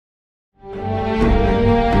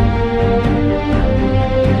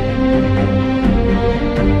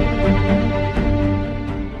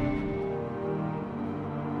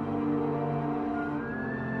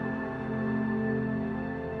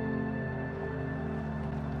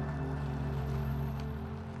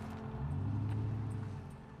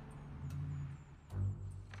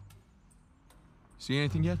See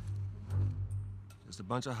anything yet? Just a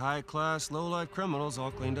bunch of high-class, low-life criminals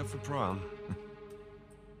all cleaned up for prom.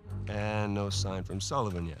 And no sign from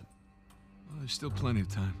Sullivan yet. Well, there's still plenty of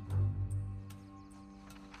time.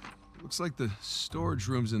 Looks like the storage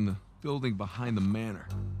room's in the building behind the manor.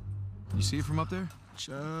 You see it from up there?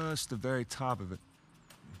 Just the very top of it.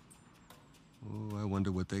 Oh, I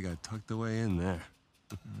wonder what they got tucked away in there.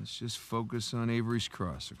 Let's just focus on Avery's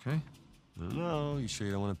Cross, okay? No, you sure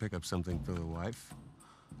you don't want to pick up something for the wife?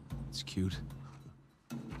 It's cute.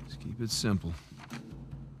 Let's keep it simple.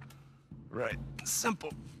 Right.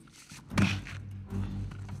 Simple.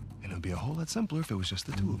 And it'd be a whole lot simpler if it was just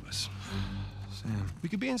the two of us. Sam. We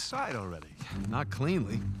could be inside already. Not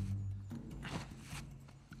cleanly.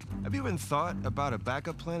 Have you even thought about a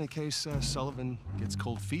backup plan in case Sullivan gets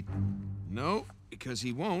cold feet? No, because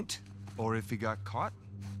he won't. Or if he got caught?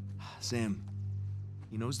 Sam,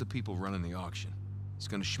 he knows the people running the auction. He's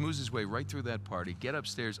gonna schmooze his way right through that party, get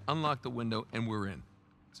upstairs, unlock the window, and we're in.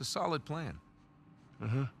 It's a solid plan.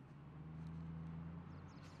 Uh-huh.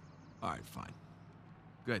 All right, fine.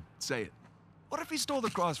 Good, say it. What if he stole the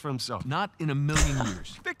cross for himself? Not in a million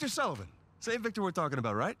years. Victor Sullivan. Same Victor we're talking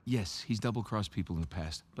about, right? Yes, he's double-crossed people in the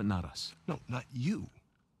past, but not us. No, not you.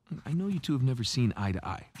 I know you two have never seen eye to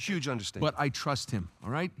eye. Huge understanding. But I trust him, all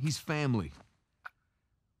right? He's family.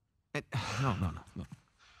 And, no.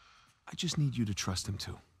 I just need you to trust him,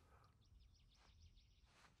 too.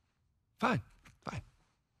 Fine.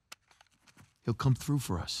 He'll come through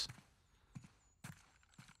for us.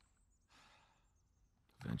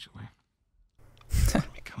 Eventually. I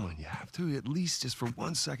mean, come on, you have to at least just for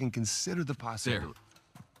 1 second consider the possibility.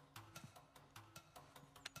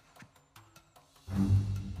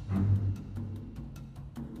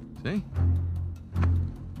 There. See?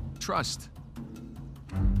 Trust.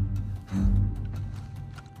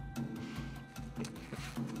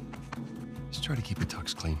 Just try to keep your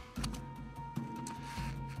tux clean.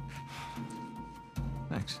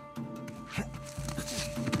 Thanks.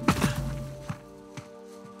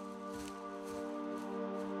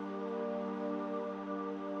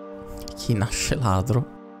 Chi nasce ladro?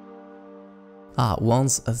 Ah,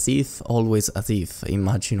 once a thief, always a thief.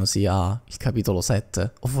 Immagino sia il capitolo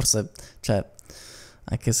 7. O forse, cioè,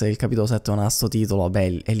 anche se il capitolo 7 non ha sto titolo,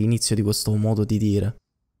 vabbè, è l'inizio di questo modo di dire.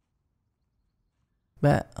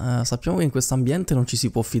 Beh, sappiamo che in questo ambiente non ci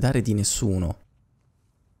si può fidare di nessuno.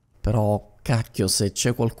 Però, cacchio, se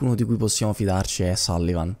c'è qualcuno di cui possiamo fidarci è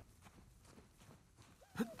Sullivan.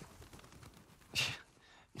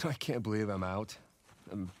 I can't believe I'm out.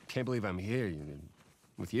 Can't believe I'm here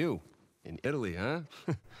with you in Italy, huh?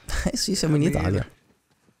 Sì, siamo in Italia.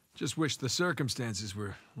 Just wish the circumstances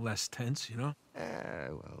were less tense, you know?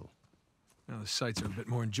 Well. You know, the sights are a bit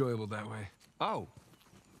more enjoyable that way. Oh.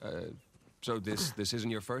 So this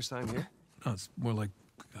isn't your first time here? No, it's more like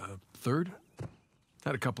third.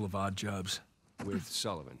 Had a couple of odd jobs. With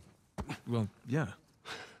Sullivan? Well, yeah.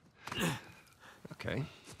 Okay.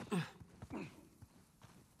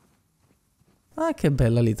 Ah, che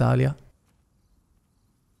bella l'Italia.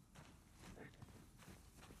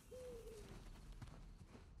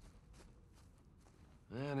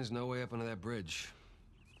 Man, there's no way up under that bridge.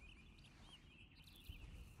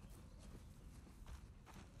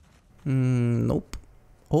 Nope.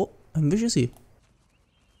 Oh, invece sì.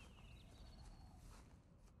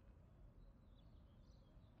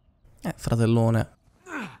 Fratellone.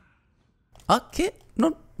 Ah, che?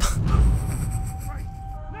 Non...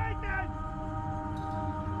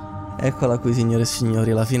 Eccola qui, signore e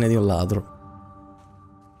signori, la fine di un ladro.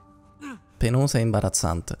 Penosa e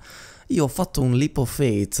imbarazzante. Io ho fatto un leap of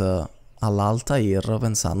faith all'Altair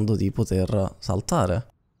pensando di poter saltare.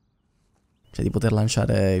 Cioè di poter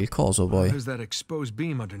lanciare il coso poi. There's that exposed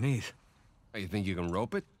beam underneath. You think you can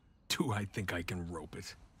rope it? Do I think I can rope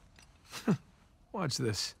it? Watch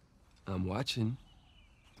this. I'm watching.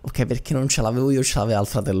 Ok, perché non ce l'avevo io, ce l'aveva il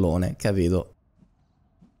fratellone, capito?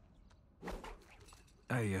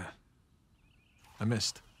 I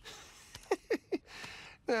missed.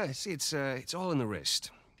 See, it's all in the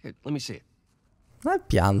wrist. Here, let me see it.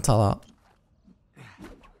 Piantala.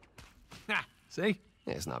 See?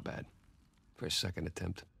 Yeah, it's not bad. For a second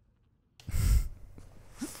attempt.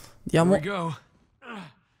 Diamo... Here we go.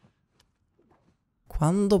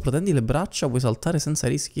 Quando protendi le braccia puoi saltare senza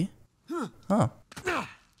rischi? Ah.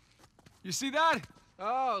 You see that?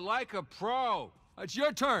 Oh, like a pro. It's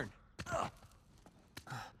your turn.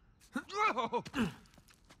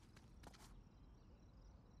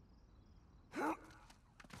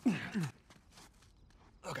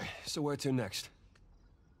 Okay, so where to next?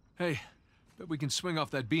 Hey, bet we can swing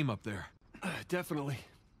off that beam up there. Definitely.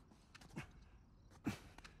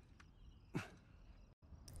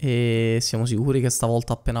 E siamo sicuri che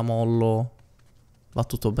stavolta appena mollo va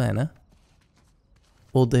tutto bene?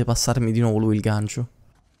 O deve passarmi di nuovo lui il gancio?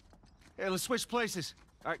 Hey, let's switch places.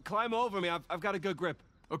 All right, climb over me. I've got a good grip.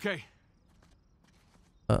 Okay.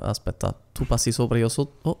 Aspetta, tu passi sopra, io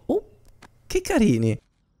sotto. Oh, oh, che carini!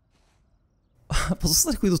 Posso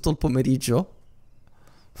stare qui tutto il pomeriggio?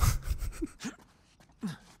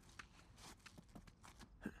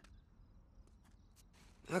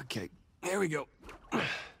 Okay, here we go.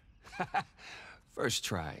 First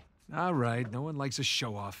try. All right, no one likes a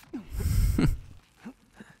show off.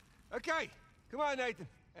 Okay, come on, Nathan.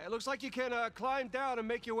 It looks like you can climb down and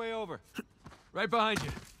make your way over. Right behind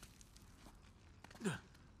you.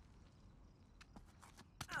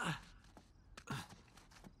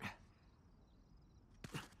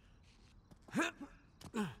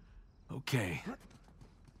 Ok.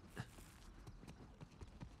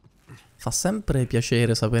 Fa sempre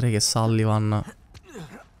piacere sapere che Sullivan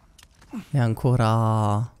è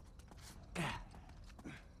ancora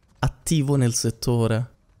attivo nel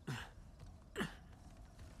settore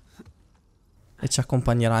e ci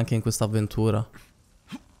accompagnerà anche in questa avventura.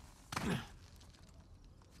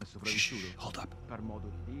 Shh, hold up. Per modo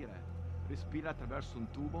di dire, respira attraverso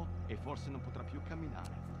un tubo e forse non potrà più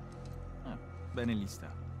camminare. Bene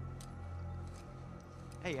lista.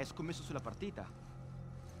 Ehi, hai scommesso sulla partita?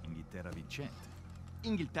 Inghilterra vincente.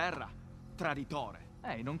 Inghilterra, traditore.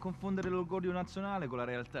 Ehi, non confondere l'orgoglio nazionale con la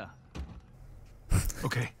realtà.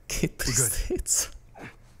 Ok. Che tristezza.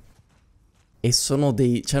 E sono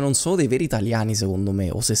dei... cioè non sono dei veri italiani secondo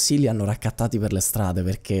me. O se sì li hanno raccattati per le strade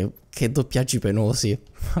perché... che doppiaggi penosi.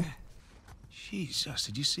 Jesus,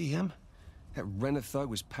 did you see him? That rented thug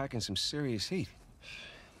was packing some serious heat.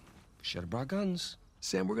 Should have brought guns.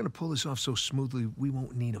 Sam, we're gonna pull this off so smoothly we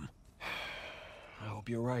won't need them. I hope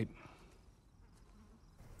you're right.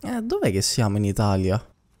 Dov'è che siamo in Italia?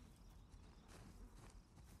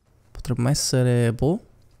 Potremmo essere... boh?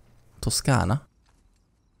 Toscana?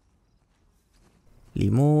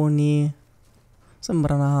 Limoni...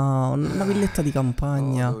 Sembra una villetta di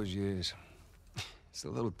campagna. All those years. It's the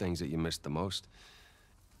little things that you miss the most.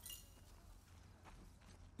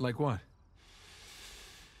 Like what?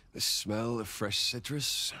 The smell of fresh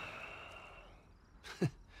citrus.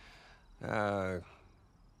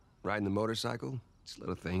 Riding the motorcycle. It's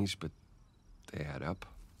little things, but they add up.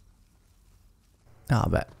 Ah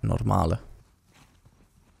beh, normale.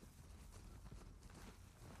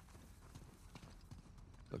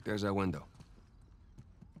 Look, there's our window.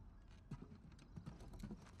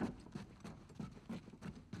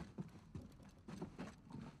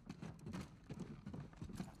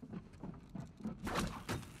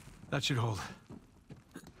 That should hold.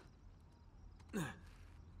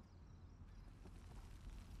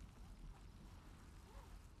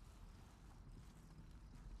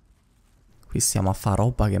 Qui stiamo a fare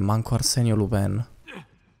roba che manco Arsenio Lupin.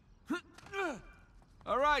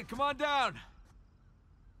 All right, come on down.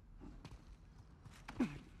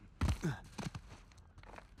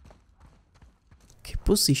 Che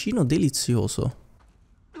posticino delizioso.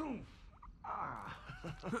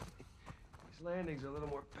 This landing's a little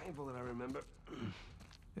more painful than I remember.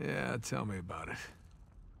 Yeah, tell me about it.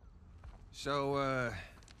 So,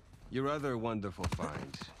 your other wonderful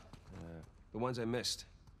finds. The ones I missed.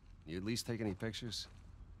 You at least take any pictures?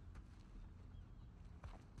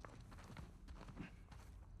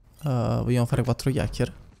 Vogliamo fare 4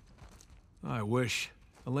 chiacchiere? I wish.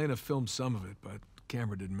 Elena filmed some of it, but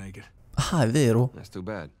camera didn't make it. Ah, è vero. That's too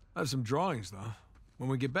bad. I have some drawings, though. When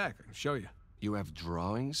we get back, I can show you. You have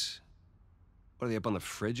drawings? What, are they up on the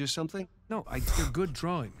fridge or something? No, they're good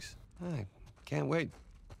drawings. I can't wait.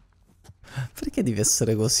 Perché deve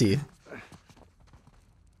essere così?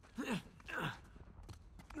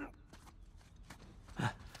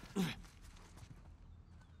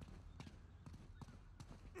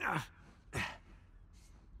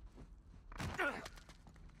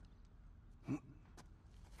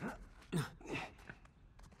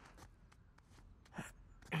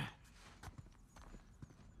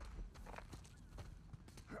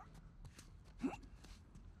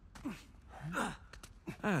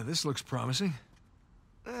 Ah, this looks promising.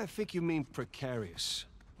 I think you mean precarious.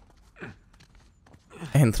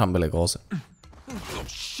 Entrambe le cose. Oh,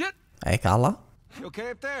 shit! Cala. You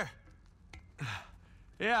okay up there?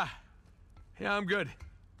 Yeah. Yeah, I'm good.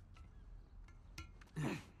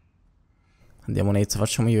 Andiamo Nate,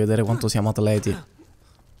 facciamogli vedere quanto siamo atleti. Lui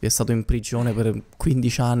è stato in prigione per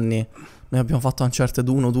 15 anni. Noi abbiamo fatto Uncharted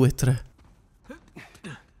 1, 2 e 3.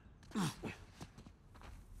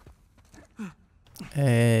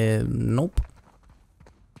 Nope.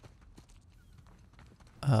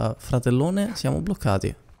 Fratellone, siamo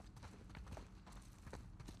bloccati.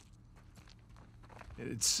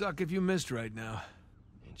 It'd suck if you missed right now.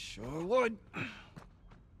 It sure would.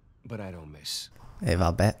 But I don't miss. E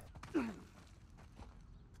vabbè.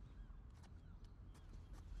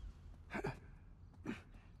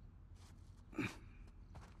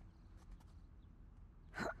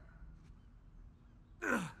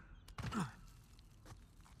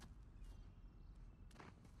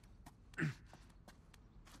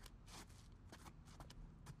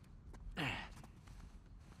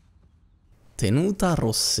 Tenuta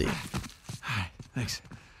Rossi. Hi, thanks.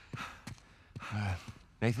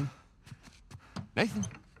 Nathan? Nathan?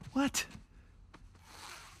 What?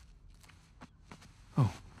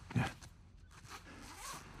 Oh, yeah.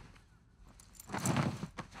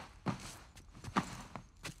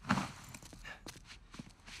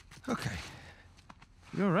 Okay.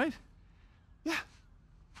 You all right? Yeah.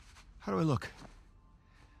 How do I look?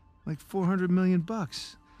 Like 400 million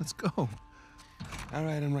bucks. Let's go. All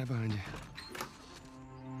right, I'm right behind you.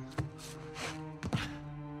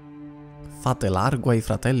 Fate largo ai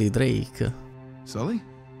fratelli Drake. Sully?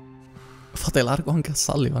 Fate largo anche a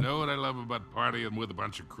Sullivan. Know what I love about partying with a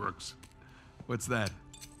bunch of crooks? What's that?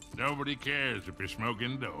 Nobody cares if you're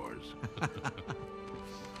smoking indoors.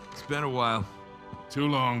 It's been a while. Too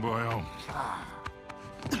long, boyo.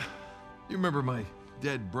 You remember my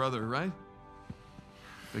dead brother, right?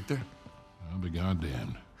 Victor? I'll be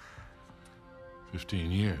goddamned. 15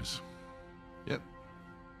 years. Yep.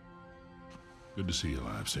 Good to see you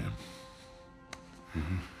alive, Sam.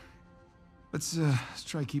 Let's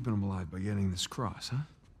try keeping him alive by getting this cross, huh?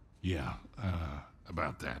 Yeah,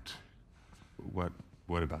 about that. What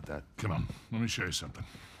about that? Come on, let me show you something.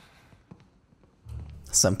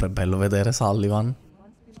 Sempre bello vedere Sullivan.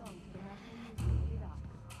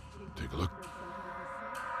 Take a look.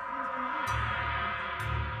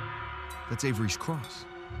 That's Avery's cross.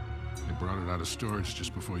 They brought it out of storage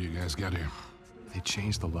just before you guys got here. They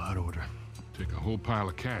changed the lot order. Take a whole pile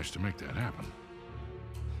of cash to make that happen.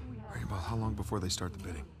 Worry about how long before they start the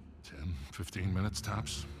bidding? 10, 15 minutes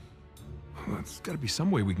tops. Well, there's got to be some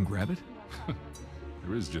way we can grab it.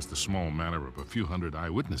 There is just the small matter of a few hundred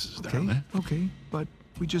eyewitnesses down there. Okay, but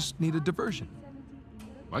we just need a diversion.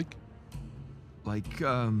 Like? Like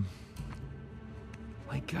I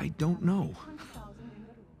don't know.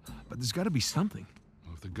 But there's got to be something.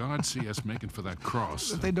 Well, if the guards see us making for that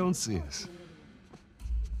cross... If they don't see us.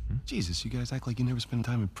 Jesus, you guys act like you never spend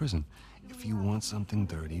time in prison. If you want something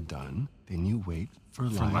dirty done, then you wait for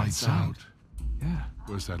lights out. Yeah.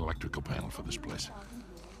 Where's that electrical panel for this place?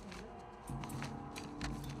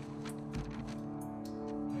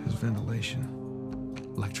 There's ventilation.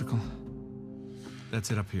 Electrical.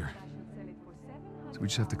 That's it up here. So we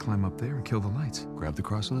just have to climb up there and kill the lights. Grab the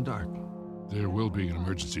cross in the dark. There will be an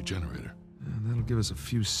emergency generator. And that'll give us a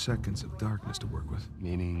few seconds of darkness to work with.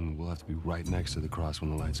 Meaning we'll have to be right next to the cross when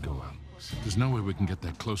the lights go out. There's no way we can get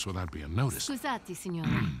that close without being noticed. Scusate, signore.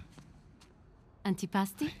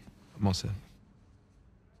 Antipasti? I'm all set.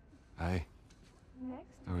 Hi.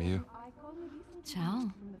 How are you?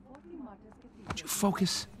 Ciao. Would you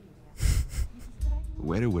focus? The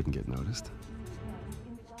waiter wouldn't get noticed.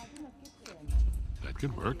 That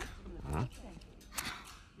could work. Huh?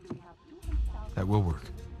 That will work.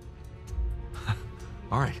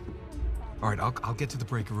 All right. All right, I'll get to the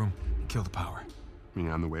breaker room and kill the power. You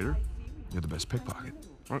mean I'm the waiter? You're the best pickpocket.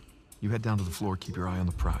 What? You head down to the floor, keep your eye on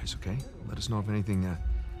the prize, okay? Let us know if anything,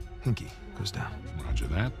 hinky goes down. Roger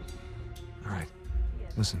that. All right.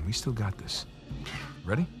 Listen, we still got this.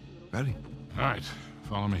 Ready? Ready. All right,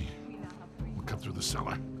 follow me. We'll cut through the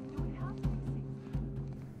cellar.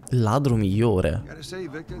 Ladro migliore. Gotta say,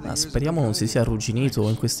 Victor, the Ma years speriamo have non si sia arrugginito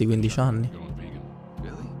in questi 15 anni. Going vegan.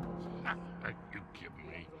 Really? Are you kidding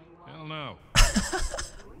me? Hell no.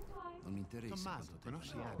 Non mi interessa.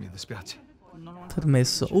 Mi dispiace.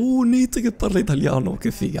 Permesso. Nate che parla italiano,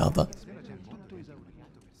 che figata.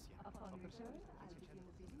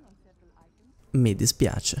 Mi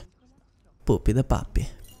dispiace. Pupi da papi,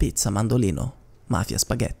 pizza mandolino, mafia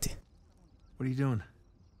spaghetti. What are you doing?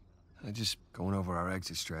 I'm just going over our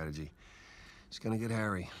exit strategy. It's gonna get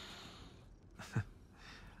hairy.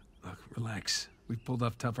 Look, relax. We've pulled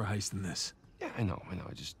off tougher heists than this. Yeah, I know.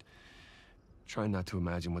 I just try not to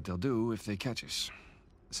imagine what they'll do if they catch us.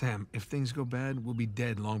 Sam, if things go bad, we'll be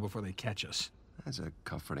dead long before they catch us. That's a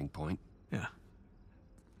comforting point. Yeah.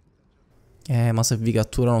 Ma se vi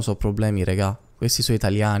catturano so problemi, regà. Questi sono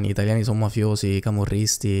italiani sono mafiosi,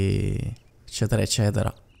 camorristi, eccetera,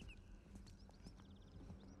 eccetera.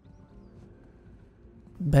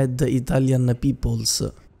 Bad Italian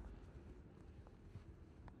peoples.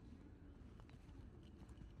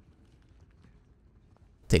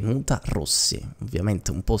 tenuta Rossi.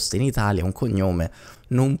 Ovviamente un posto in Italia, un cognome,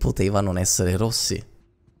 non poteva non essere Rossi.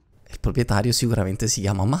 Il proprietario sicuramente si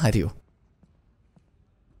chiama Mario.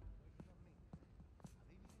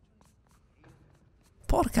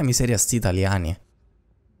 Porca miseria, sti italiani.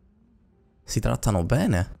 Si trattano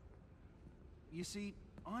bene. You see,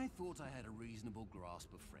 I thought I had a reasonable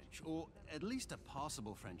grasp of French, or at least a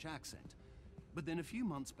passable French accent. But then a few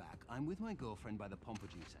months back, I'm with my girlfriend by the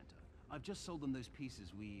Pompidou Center. I've just sold them those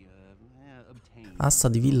pieces we obtained. Asta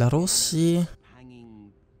di Villa Rossi.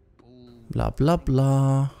 Bla bla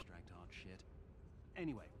bla.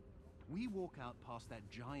 Anyway, we walk out past that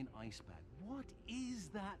giant ice bag. What is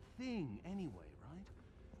that thing anyway, right?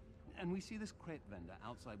 And we see this crepe vendor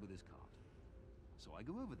outside with his cart. So I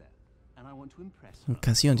go over there and I want to impress her. Un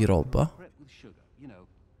casino di roba.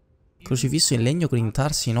 Crocifisso in legno con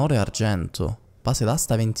intarsi in oro e argento. Base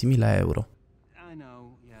d'asta 20.000 euro.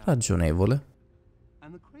 Ragionevole. Ma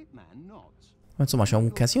insomma c'è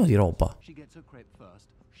un casino di roba.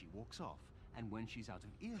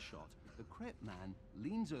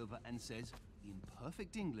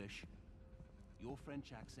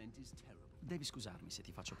 Devi scusarmi se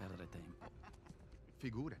ti faccio perdere tempo.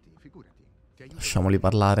 Figurati. Lasciamoli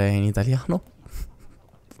parlare in italiano.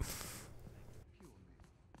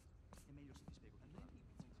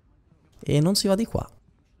 E non si va di qua.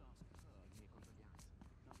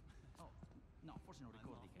 No, forse non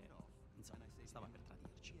ricordi che insomma, stava per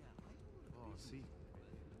tradirci. Oh, sì.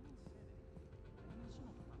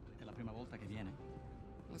 È la prima volta che viene?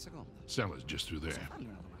 La seconda. Cellar's just through there.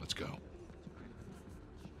 Let's go.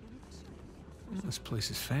 This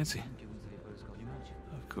place is fancy.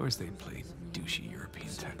 Of course they play douchey European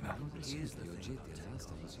techno.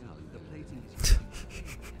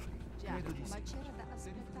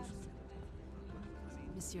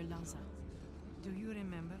 Monsieur Lanza. Do you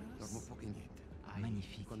remember us? Dormo poco e niente.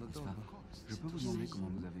 Magnifique, Quando n'est-ce dormo, pas? Je peux vous demander comment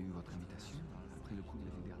vous avez eu votre invitation après le coup de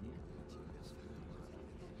l'année dernière?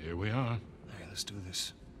 Here we are. Hey, let's do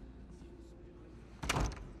this.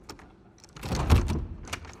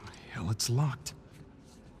 Hell, it's locked.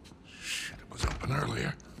 Shit, it was open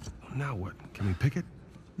earlier. Now what? Can we pick it?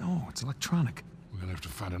 No, it's electronic. We're gonna have to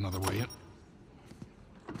find another way in.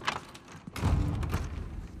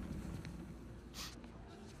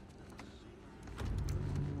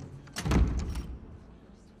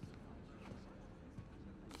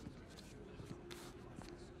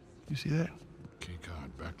 You see that? Key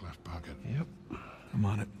card, back left pocket. Yep. I'm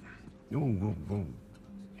on it. Whoa.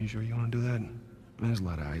 You sure you want to do that? There's a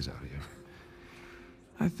lot of eyes out here.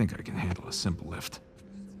 I think I can handle a simple lift.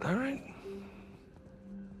 All right.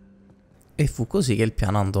 E fu così che il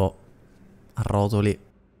piano andò a rotoli.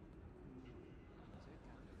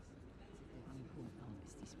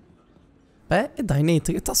 Beh, e dai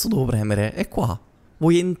Nate, che tasto devo premere? È qua.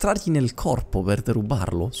 Vuoi entrargli nel corpo per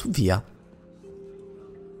derubarlo? Su, via.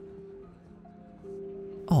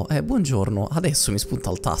 Oh, buongiorno. Adesso mi spunta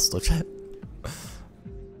il tasto, cioè...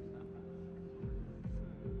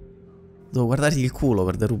 Devo guardargli il culo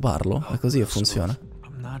per derubarlo? È così che funziona?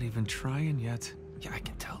 I'm not even trying yet. Yeah, I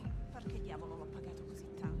can tell. Perché diavolo l'ho pagato così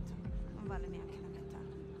tanto? Non vale neanche la metà.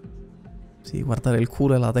 Sì, guardare il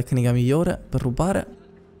culo è la tecnica migliore per rubare.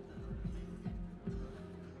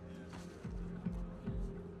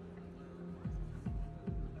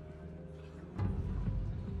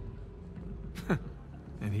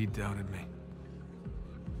 And he doubted me.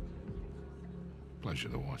 Pleasure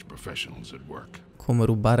to watch professionals at work. Come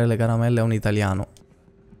rubare le caramelle a un italiano.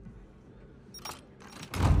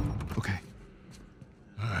 Okay.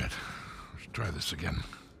 All right, let's try this again.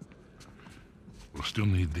 We'll still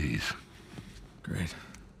need these. Great.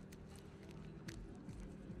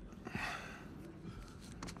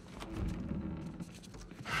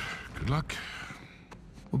 Good luck.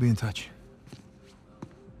 We'll be in touch.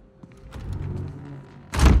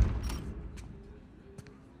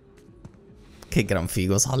 Che gran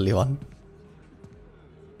figo Sullivan.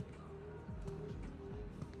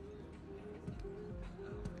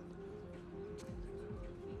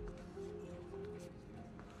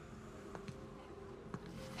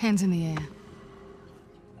 Hands in the air.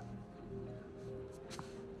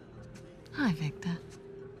 Hi, Victor.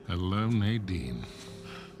 Hello, Nadine.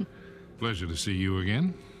 Pleasure to see you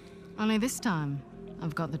again. Only this time,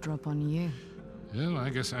 I've got the drop on you. Well, I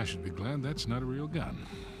guess I should be glad that's not a real gun.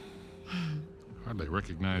 Hardly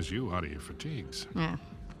recognize you out of your fatigues. Yeah.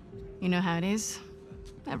 You know how it is.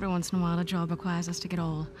 Every once in a while, a job requires us to get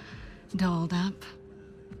all dolled up.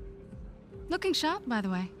 Looking sharp, by the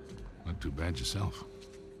way. Not too bad yourself.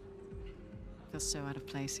 Feel so out of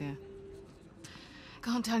place here.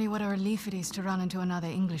 Can't tell you what a relief it is to run into another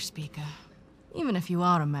English speaker. Even if you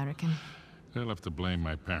are American. They'll have to blame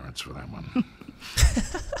my parents for that one.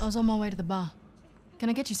 I was on my way to the bar. Can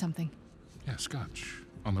I get you something? Yeah, scotch.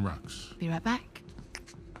 On the rocks. Be right back.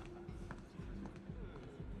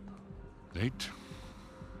 Nate,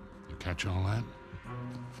 you catch all that?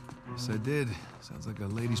 Yes, I did. Sounds like a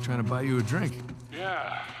lady's trying to buy you a drink.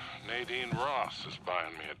 Yeah, Nadine Ross is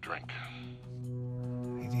buying me a drink.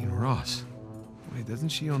 Nadine Ross. Wait, doesn't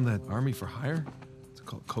she own that Army for Hire? It's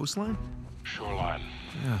called Coastline? Shoreline.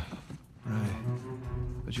 Yeah, right.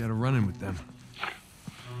 But you had a run-in with them.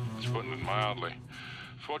 It's putting it mildly.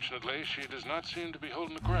 Fortunately, she does not seem to be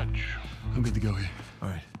holding a grudge. I'm good to go here. All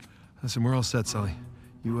right. Listen, we're all set, Sully.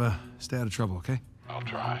 You, stay out of trouble, okay? I'll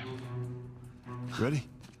try. Ready?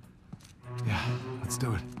 Yeah, let's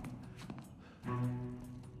do it.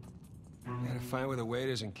 Gotta find where the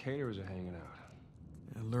waiters and caterers are hanging out.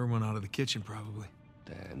 Yeah, lure one out of the kitchen, probably.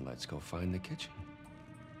 Then let's go find the kitchen.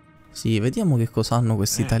 Sì, vediamo che cosa hanno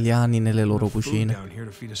questi italiani nelle loro Food cucine. down here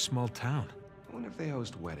to feed a small town. I wonder if they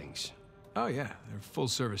host weddings. Oh, yeah, they're a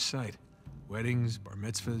full-service site. Weddings, bar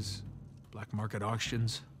mitzvahs, black market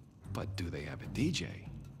auctions. But do they have a DJ?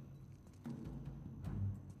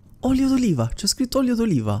 Olio d'oliva, c'è scritto olio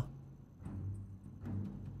d'oliva.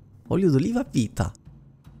 Olio d'oliva vita.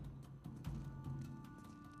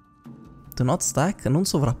 Do not stack, non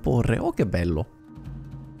sovrapporre. Oh, che bello.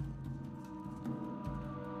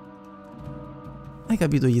 Hai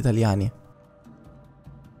capito gli italiani?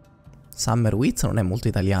 Summer Wheat non è molto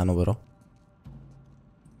italiano, però.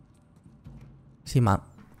 Sì, ma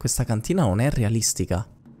questa cantina non è realistica.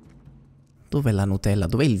 Dov'è la Nutella?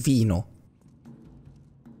 Dov'è il vino?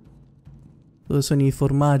 Dove sono i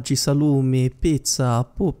formaggi, salumi, pizza,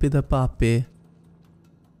 poppe da pappe?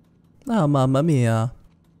 Ah, mamma mia.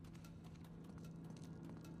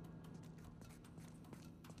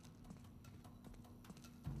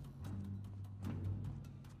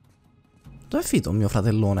 Dov'è finito mio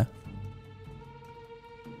fratellone?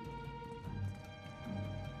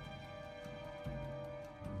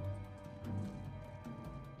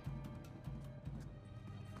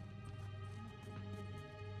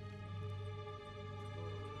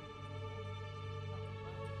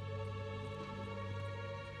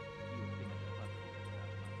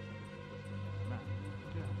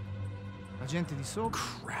 Agente di sopra.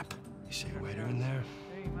 Crap. You see a waiter in there?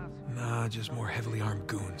 Nah, just more heavily armed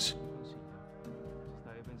goons.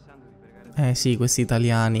 Sì, questi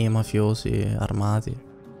italiani mafiosi armati.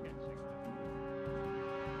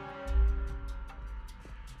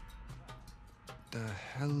 The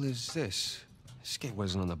hell is this? This gate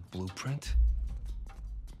wasn't on the blueprint.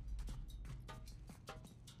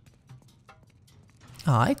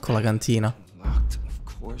 Ah, ecco la cantina. Locked, of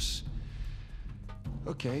course.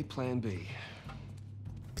 Okay, plan B.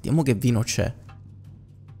 Vediamo che vino c'è.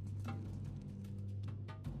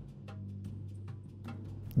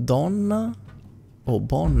 Don o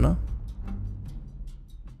Bon?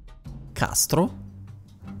 Castro?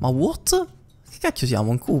 Ma what? Che cacchio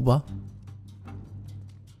siamo in Cuba?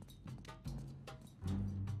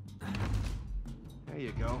 There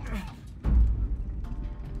you go.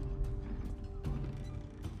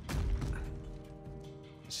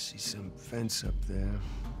 See some fence up there.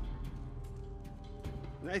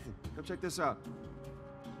 Nathan, come check this out.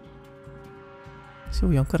 Se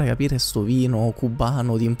voglio ancora capire sto vino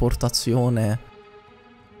cubano di importazione.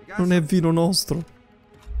 Non è vino nostro.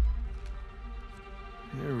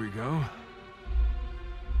 Here we go.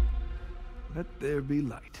 Let there be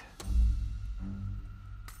light.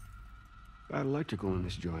 Got electrical in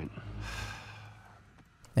this joint.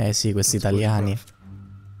 Sì, questi italiani.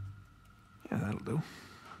 Yeah, that'll do.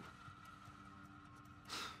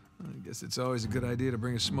 I guess it's always a good idea to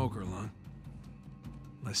bring a smoker along.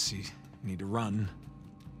 Unless you need to run.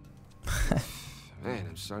 Man,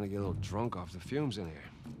 I'm starting to get a little drunk off the fumes in here.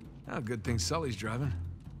 Oh, good thing Sully's driving.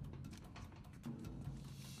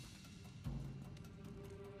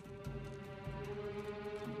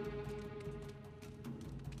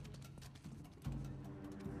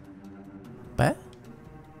 Beh?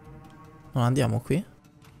 Non andiamo qui?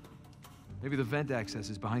 Maybe the vent access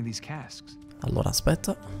is behind these casks. Allora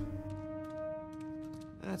aspetta.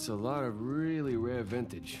 That's a lot of really rare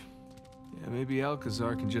vintage. Yeah, maybe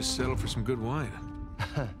Alcazar can just settle for some good wine.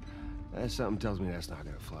 Something tells me that's not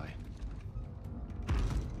gonna fly.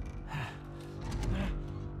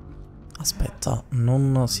 Aspetta,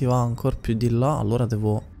 non si va ancora più di là, allora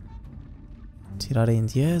devo tirare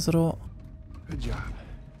indietro. Good job.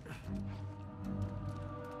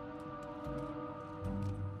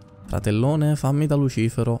 Fratellone, fammi da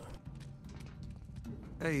Lucifero.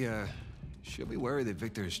 Hey, she'll be worried that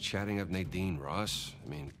Victor's chatting up Nadine Ross. I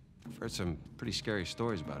mean, I've heard some pretty scary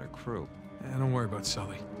stories about her crew. Don't worry about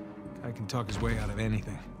Sully. I can talk his way out of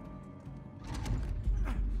anything.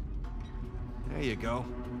 There you go.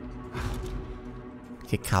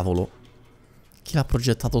 Che cavolo. Chi l'ha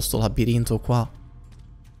progettato sto labirinto qua?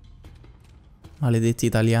 Maledetti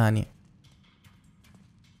italiani.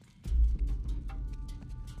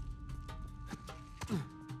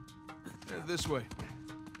 This way.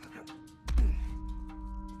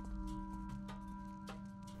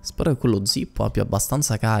 Spero che quello zippo abbia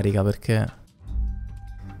abbastanza carica, perché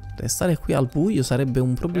restare qui al buio sarebbe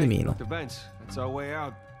un problemino. The vents. That's our way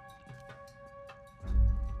out.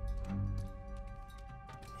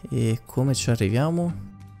 E come ci arriviamo?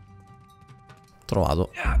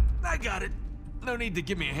 Trovato. Yeah, I got it. No need to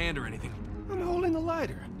give me a hand or anything. I'm holding the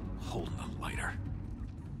lighter. Holding the lighter.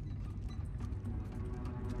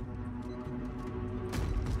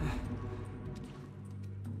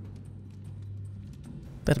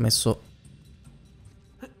 Permesso.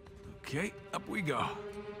 Okay, up we go.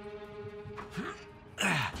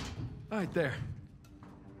 Right there.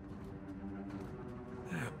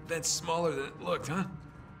 That's smaller than it looked, huh?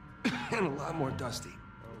 And a lot more dusty.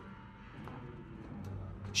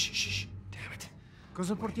 Shh, shh, shh. Damn it.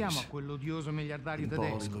 Cosa portiamo a quell'odioso miliardario Baldy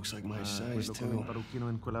tedesco? looks like my size, Quello con il too. parrucchino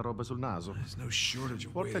in quella roba sul naso. There's no shortage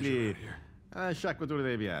of waiters Portagli around here. sciacquature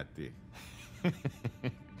dei piatti.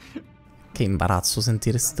 Che imbarazzo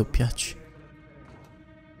sentire sti doppiacci.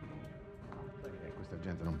 Questa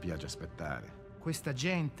gente non piace aspettare. Questa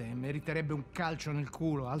gente meriterebbe un calcio nel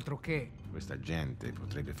culo, altro che. Questa gente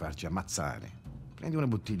potrebbe farci ammazzare. Prendi una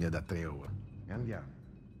bottiglia da 3 ore e andiamo.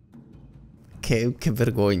 Che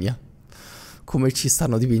vergogna. Come ci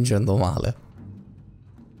stanno dipingendo male.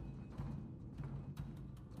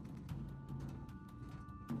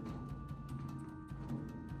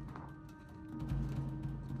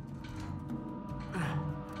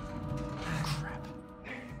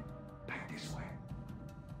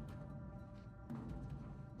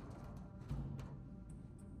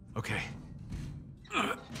 Okay.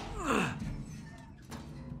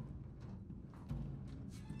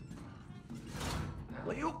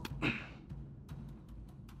 Alley-oop.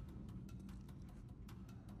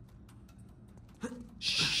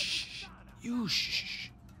 Shh. You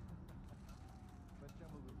shh.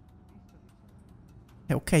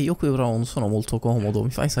 Ok, io qui però non sono molto comodo.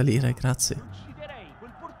 Mi fai salire, grazie.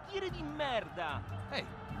 Quel portiere di merda!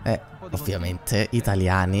 Ovviamente,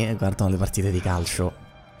 italiani guardano le partite di calcio.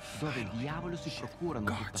 Dove diavolo si procurano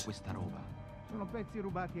tutta questa roba? Sono pezzi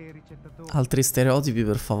rubati ai ricettatori. Altri stereotipi,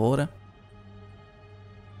 per favore.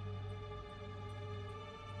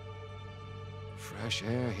 Fresh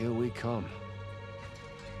air, here we come.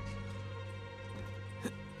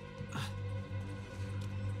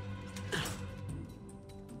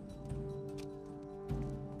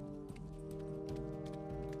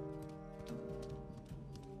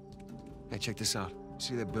 Hey, check this out.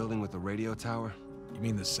 See that building with the radio tower? You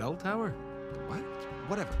mean the cell tower? What?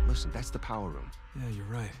 Whatever. Listen, that's the power room. Yeah, you're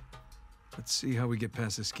right. Let's see how we get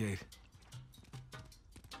past this gate.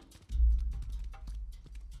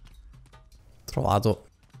 Trovato.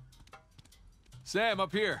 Sam,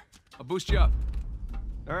 up here. I'll boost you up.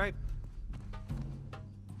 All right.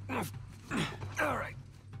 All right.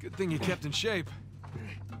 Good thing you kept in shape.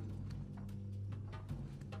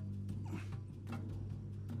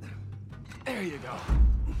 There you go.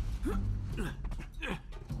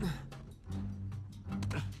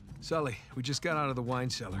 Sully, we just got out of the wine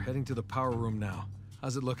cellar, heading to the power room now.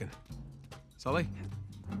 How's it looking? Sully?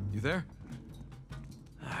 You there?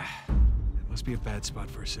 It must be a bad spot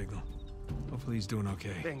for a signal. Hopefully he's doing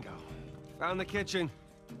okay. Bingo. Found the kitchen.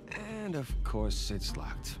 And of course, it's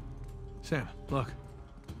locked. Sam, look.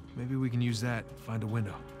 Maybe we can use that, find a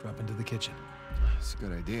window, drop into the kitchen. That's a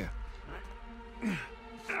good idea.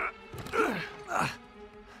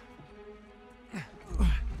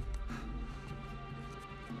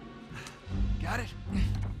 Got it?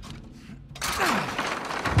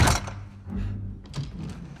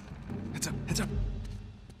 Heads up, heads up.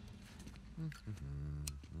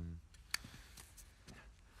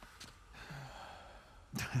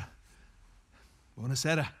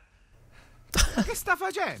 Buonasera. Che sta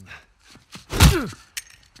facendo?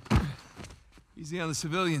 Easy on the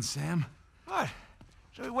civilians, Sam. What?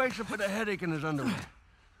 So he wakes up with a headache in his underwear.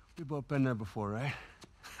 We've both been there before, right?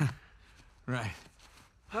 Right.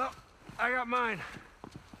 Well, I got mine.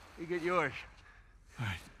 You get yours. All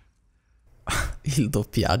right. Il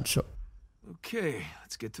doppiaggio. Okay,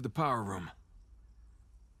 let's get to the power room.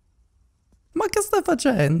 Ma che stai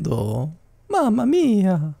facendo? Mamma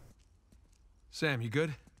mia. Sam, you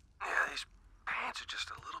good? Yeah, these pants are just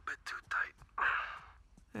a little bit too tight.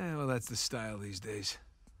 Well, that's the style these days.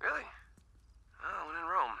 Really? Oh, when in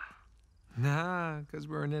Rome. Nah, because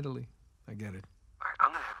we're in Italy. I get it. Alright,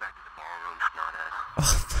 I'm gonna head back to the ballroom,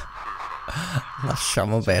 smartass.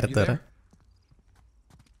 Lasciamo perdere.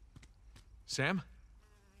 Sam?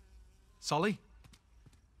 Sully?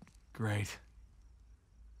 Great.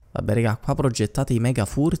 Vabbè, raga, qua progettate i mega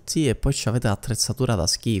furti e poi ci avete l'attrezzatura da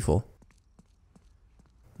schifo.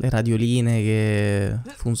 Le radioline che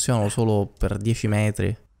funzionano solo per 10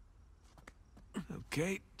 metri.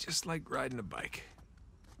 Okay, just like riding a bike.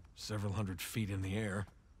 Several hundred feet in the air.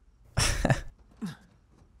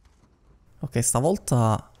 Ok,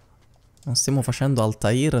 stavolta non stiamo facendo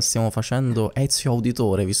Altair, stiamo facendo Ezio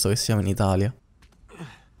Auditore, visto che siamo in Italia.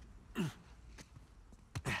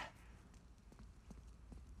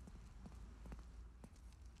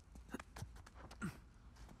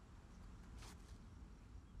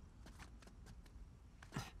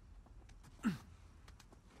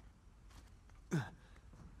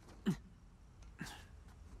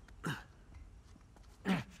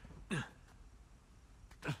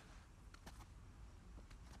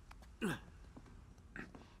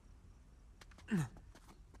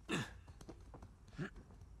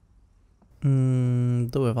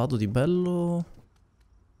 Dove vado di bello?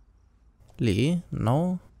 Lì?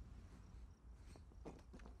 No?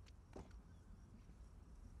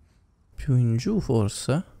 Più in giù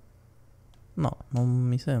forse? No, non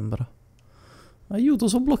mi sembra. Aiuto,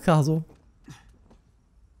 sono bloccato.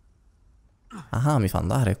 Ah, mi fa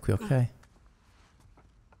andare qui, ok.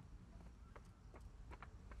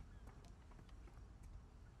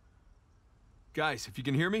 Guys, if you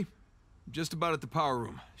can hear me, I'm just about at the power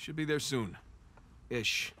room. Should be there soon.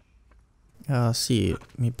 Ish. Sì,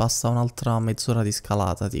 mi basta un'altra mezz'ora di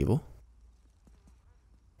scalata, tipo.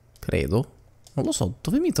 Credo. Non lo so,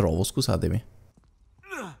 dove mi trovo, scusatemi.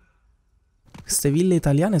 Queste ville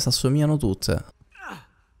italiane si assomigliano tutte.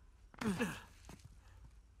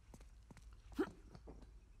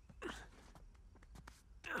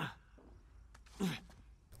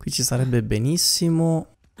 Qui ci sarebbe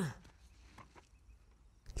benissimo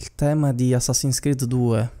il tema di Assassin's Creed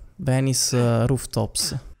 2, Venice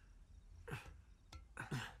Rooftops.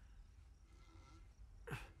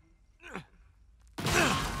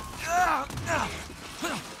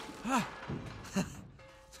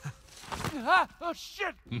 Oh,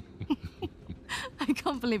 shit! I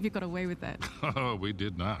can't believe you got away with that. Oh, we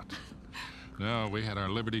did not. No, we had our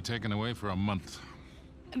liberty taken away for a month.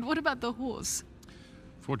 And what about the horse?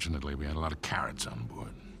 Fortunately, we had a lot of carrots on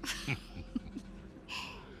board.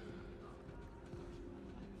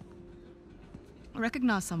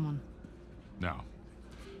 Recognize someone? No.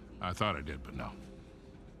 I thought I did, but no.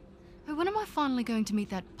 When am I finally going to meet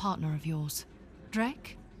that partner of yours?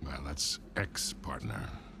 Drake? Well, that's ex-partner.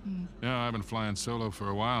 Yeah, I've been flying solo for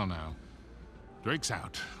a while now. Drake's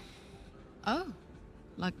out. Oh,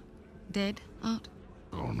 like dead out?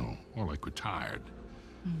 Oh, no. More like retired.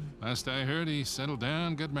 Last I heard, he settled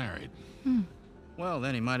down, got married. Well,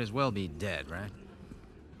 then he might as well be dead, right?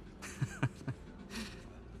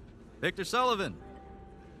 Victor Sullivan!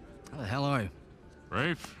 How the hell are you?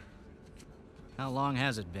 Rafe? How long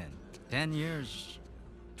has it been? 10 years?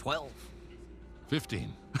 12?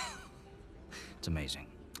 15. It's amazing.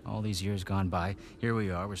 All these years gone by, here we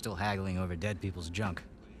are, we're still haggling over dead people's junk.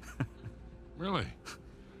 Really?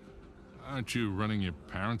 Aren't you running your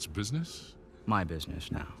parents' business? My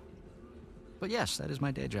business now. But yes, that is my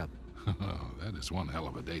day job. Oh, that is one hell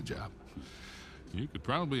of a day job. You could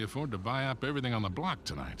probably afford to buy up everything on the block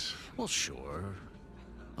tonight. Well, sure.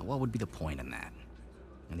 But what would be the point in that?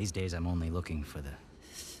 And these days I'm only looking for the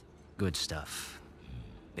good stuff.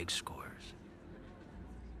 Big scores.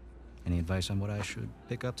 Any advice on what I should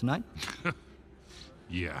pick up tonight?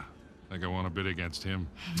 Yeah, I think I want to bid against him.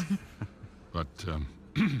 But,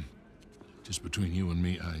 just between you and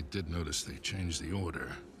me, I did notice they changed the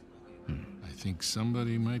order. I think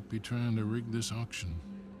somebody might be trying to rig this auction.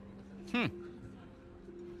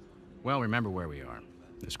 Well, remember where we are.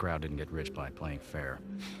 This crowd didn't get rich by playing fair.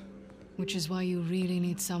 Which is why you really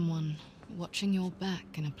need someone watching your back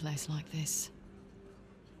in a place like this.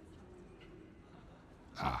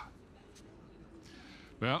 Ah.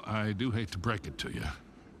 Well, I do hate to break it to you.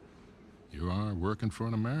 You are working for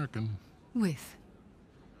an American. We've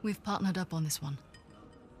partnered up on this one.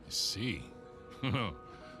 I see.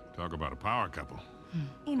 Talk about a power couple.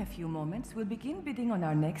 In a few moments, we'll begin bidding on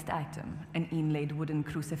our next item, an inlaid wooden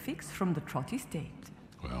crucifix from the Trott estate.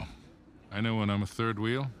 Well, I know when I'm a third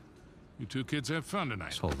wheel. You two kids have fun tonight.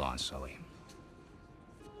 Just hold on, Sully.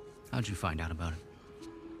 How'd you find out about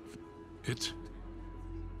it? It?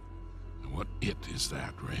 What it is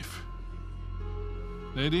that, Rafe?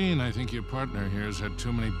 Nadine, I think your partner here has had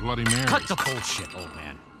too many Bloody Marys. Cut the bullshit, old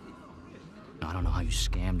man. I don't know how you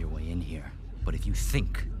scammed your way in here, but if you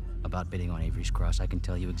think about bidding on Avery's Cross, I can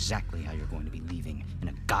tell you exactly how you're going to be leaving in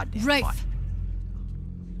a goddamn Rafe! fight.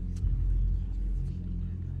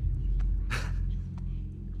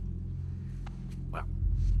 Well,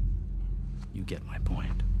 you get my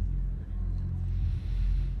point.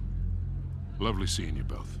 Lovely seeing you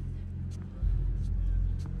both.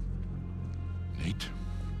 Nate?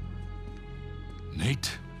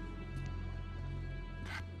 Nate?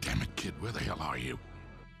 God damn it, kid, where the hell are you?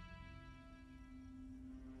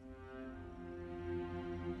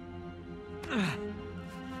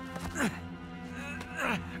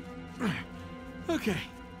 Okay.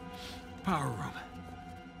 Power room.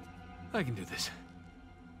 I can do this.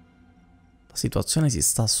 La situazione si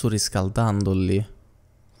sta surriscaldando lì.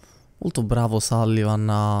 Molto bravo Sullivan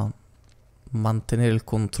a mantenere il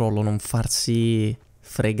controllo, non farsi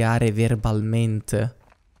fregare verbalmente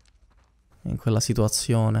in quella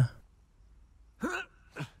situazione.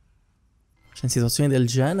 Cioè, in situazioni del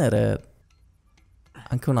genere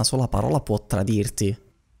anche una sola parola può tradirti.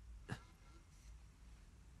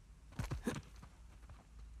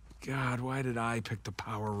 God, why did I pick the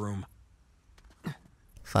power room?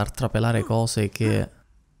 Far trapelare cose che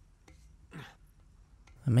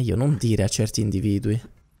è meglio non dire a certi individui.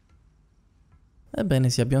 Ebbene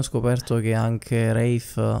sì, abbiamo scoperto che anche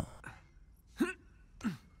Rafe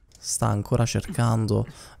sta ancora cercando.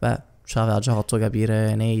 Beh, ci aveva già fatto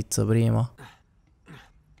capire Nate prima.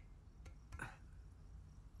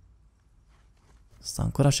 Sta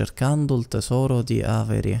ancora cercando il tesoro di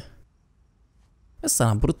Avery. Questa è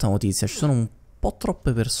una brutta notizia, ci sono un po'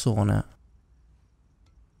 troppe persone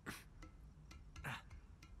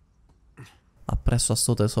appresso a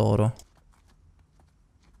sto tesoro.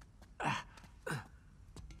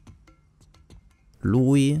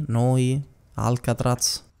 Lui, noi,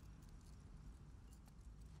 Alcatraz.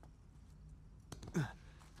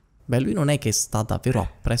 Beh, lui non è che sta davvero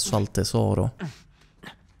appresso al tesoro.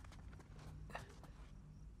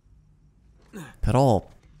 Però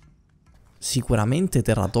sicuramente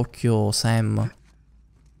terrà d'occhio Sam.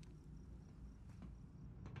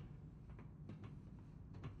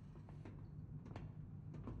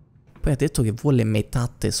 Poi ha detto che vuole metà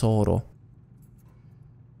tesoro.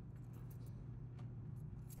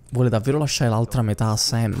 Vuole davvero lasciare l'altra metà a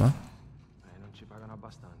Sam? Non ci pagano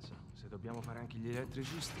abbastanza. Se dobbiamo fare anche gli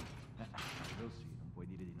elettricisti. Sì, non puoi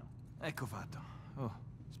dire di no. Ecco fatto. Oh,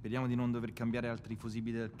 speriamo di non dover cambiare altri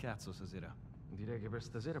fusibili del cazzo stasera. Direi che per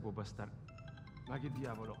stasera può bastare. Ma che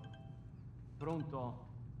diavolo? Pronto?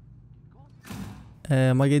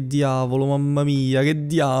 Ma che diavolo, mamma mia, che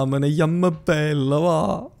diamine, chiama bella,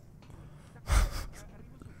 va.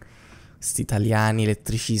 Questi italiani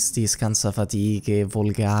elettricisti scansafatiche,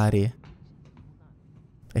 volgari.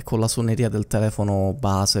 E con la suoneria del telefono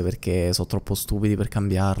base perché sono troppo stupidi per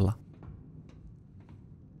cambiarla.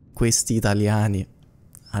 Questi italiani.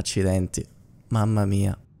 Accidenti. Mamma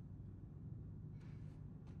mia.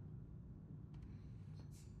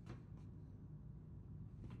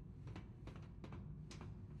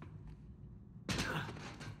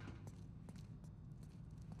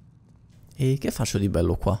 E che faccio di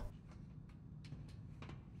bello qua?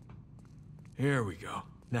 Here we go.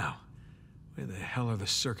 Now, where the hell are the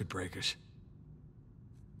circuit breakers?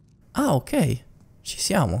 Ah, ok. Ci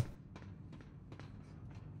siamo.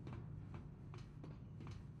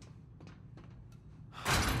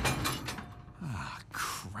 Ah,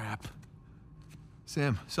 crap.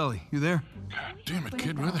 Sam, Sully, you there? God damn it,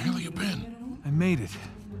 kid, where the hell have you been? I made it.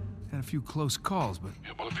 Had a few close calls, but...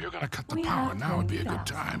 Yeah, well, if you're gonna cut the power, now would be a good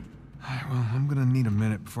time. Well, I'm gonna need a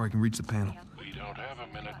minute before I can reach the panel. We don't have a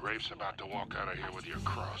minute. Rafe's about to walk out of here with your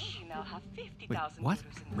cross. Wait, what?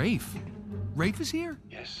 Rafe? Rafe is here?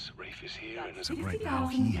 Yes, Rafe is here and is So right now,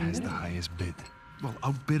 he has the highest bid. Well,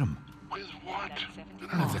 outbid him. With what?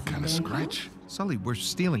 I don't have that kind of scratch. Sully, we're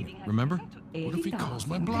stealing it, remember? What if he calls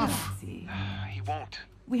my bluff? He won't.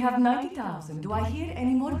 We have 90,000. Do I hear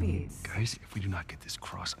any more bids? Guys, if we do not get this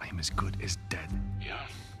cross, I am as good as dead. Yeah.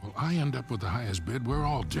 Well, I end up with the highest bid. We're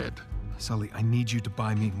all dead. Sully, I need you to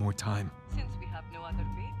buy me more time. Since we have no other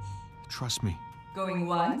bids. Trust me. Going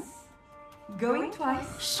once? Going twice?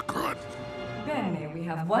 Screw it. Bene, we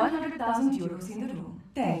have 100,000 euros in the room.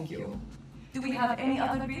 Thank you. Do we have any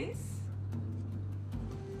other bids?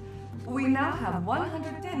 We now have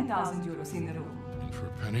 110,000 euros in the room. In for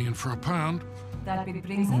a penny and for a pound. That bid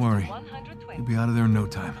brings Don't us worry. to 120. You'll be out of there in no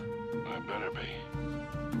time. I better be.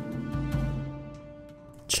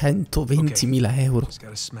 120.000 euro. Just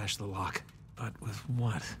gotta smash the lock. But with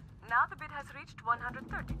what? Now the bid has reached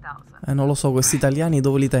 130,000. Non lo so, questi italiani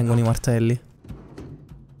dove li tengono i martelli?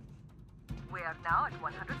 We are now at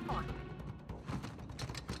 140.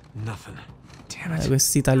 Nothing. Damn it.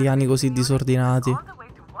 Questi italiani così disordinati. On the way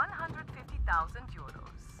to 150,000 euros.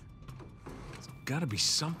 There's gotta be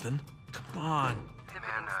something. Come on. The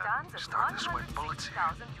bidding stands at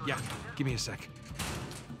 160,000 euros. Yeah, give me a sec.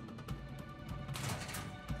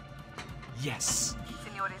 Yes.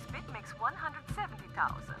 Signore's bid makes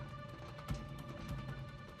 170,000.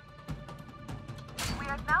 We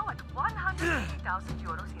are now at 180,000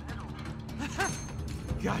 euros in the room.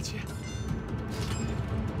 Gotcha.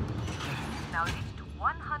 Now reach to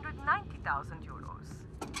 190,000 euros.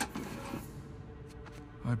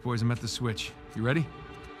 All right, boys, I'm at the switch. You ready?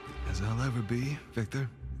 As I'll ever be, Victor.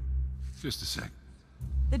 Just a sec.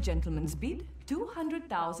 The gentleman's bid,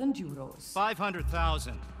 200,000 euros.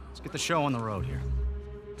 500,000. Let's get the show on the road here.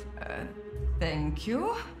 Thank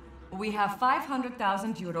you. We have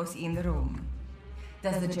 500,000 euros in the room.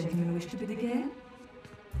 Does the gentleman wish to bid again?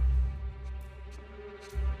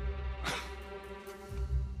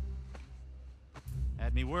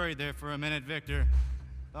 Had me worried there for a minute, Victor.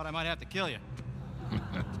 Thought I might have to kill you.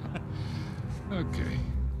 Okay,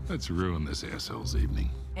 let's ruin this asshole's evening.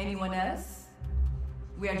 Anyone else?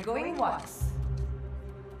 We are going once.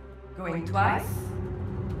 Going twice?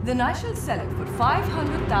 Then I shall sell it for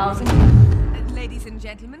 500,000. Ladies and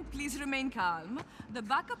gentlemen, please remain calm. The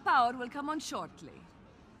backup power will come on shortly.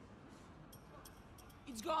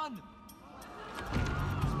 It's gone!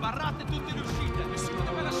 Sbarrate tutte le uscite! Nessuno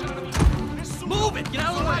deve lasciare la vita! Nessuno! Move it! Get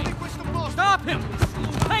out of the way! In questo posto! Stop him!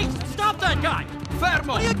 Hey, stop that guy!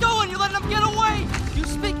 Fermo! What are you doing? You letting him get away! You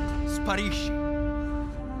speak... Sparisci.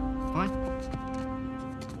 What?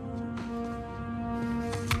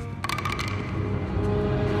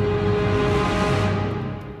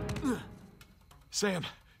 Sam,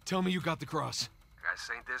 tell me you got the cross. Got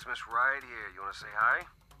St. Dismas right here. You want to say hi?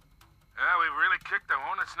 Yeah, we've really kicked the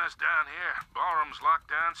hornet's nest down here. Ballroom's locked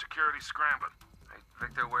down, security's scrambling. Hey,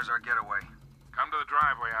 Victor, where's our getaway? Come to the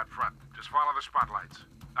driveway out front. Just follow the spotlights.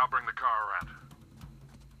 I'll bring the car around.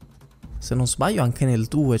 Se non sbaglio anche nel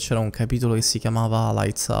 2 c'era un capitolo che si chiamava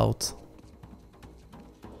Lights Out.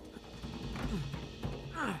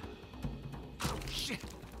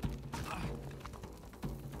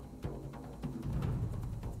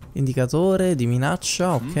 Indicatore di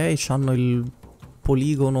minaccia, ok, c'hanno il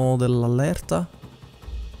poligono dell'allerta.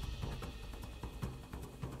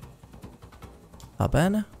 Va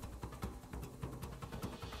bene.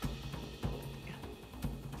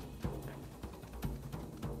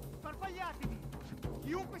 Sparpagliatevi!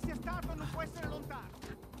 Chiunque sia stato non può essere lontano.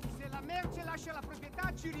 Se la merce lascia la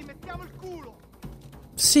proprietà ci rimettiamo il culo.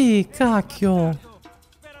 Sì, cacchio.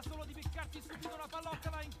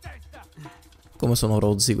 Come sono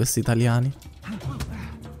rozzi questi italiani.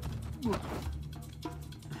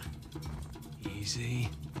 Easy.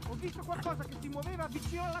 Ho visto qualcosa che si muoveva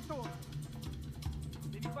vicino alla torre.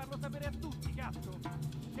 Devi farlo sapere a tutti, cazzo.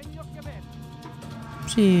 Tieni gli occhi aperti.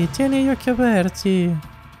 Sì, tieni gli occhi aperti.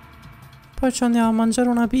 Poi ci andiamo a mangiare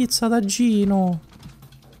una pizza da Gino.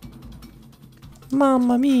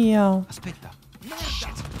 Mamma mia. Aspetta.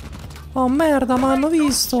 Oh merda, mi hanno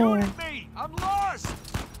visto.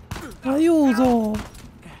 Aiuto.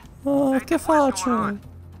 Che faccio? I'm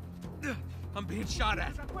being shot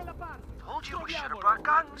at. Told you we should have brought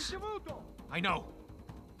guns. I know.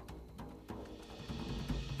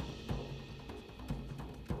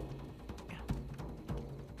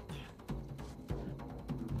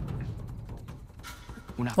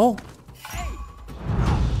 Oh.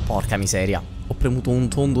 Porca miseria. Ho premuto un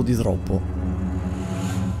tondo di troppo.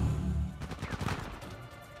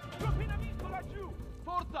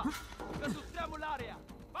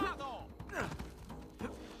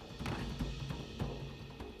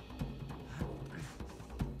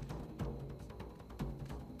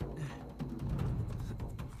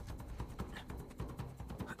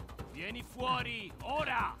 Vieni fuori,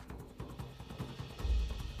 ora!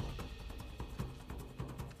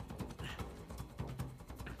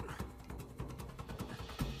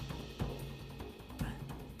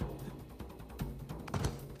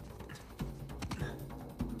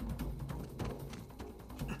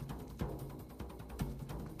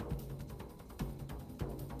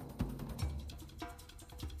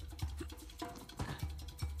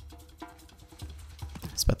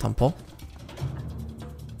 Aspetta un po'.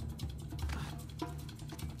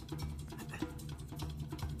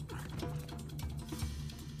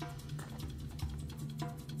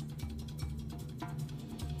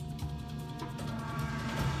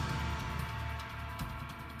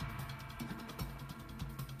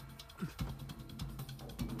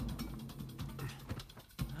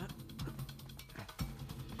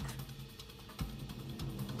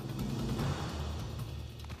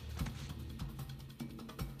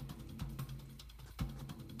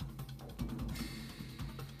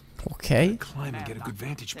 Ok.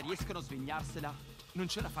 Se riescono a svignarsela, non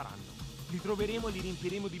ce la faranno. Li troveremo e li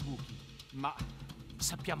riempiremo di buchi. Ma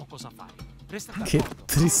sappiamo cosa fare. Resta Che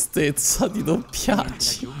tristezza di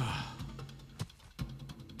doppiaggi.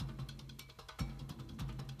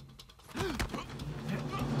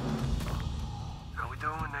 How we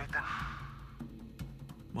doing, Nathan?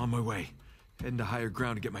 I'm on my way. Heading to higher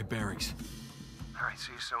ground to get my bearings. All right,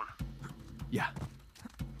 see you soon. Yeah.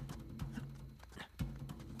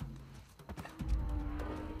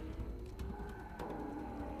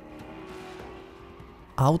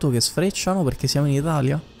 Auto che sfrecciano perché siamo in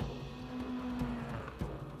Italia?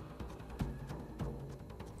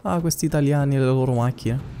 Ah, questi italiani e le loro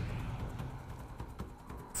macchine.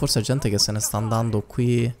 Forse è gente che se ne sta andando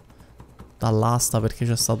qui dall'asta perché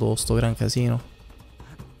c'è stato sto gran casino.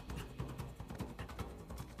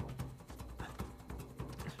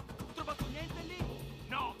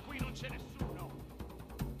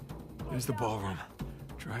 There's the ballroom.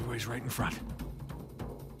 Driveway's right in front.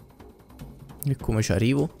 E come ci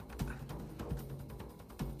arrivo?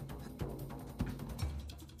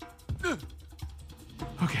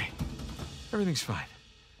 Okay. Everything's fine.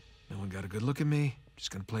 No one got a good look at me.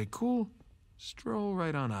 Just gonna play cool. Stroll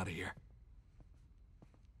right on out of here.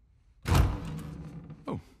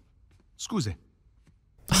 Oh. Scusi.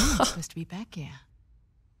 I'm supposed to be back here.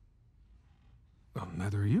 Well,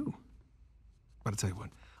 neither are you. But I'll tell you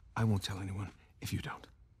what. I won't tell anyone if you don't.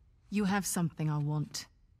 You have something I want,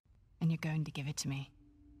 and you're going to give it to me.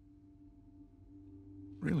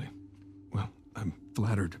 Really? Well, I'm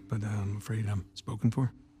flattered, but I'm afraid I'm spoken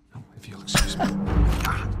for. Oh, if you'll excuse me.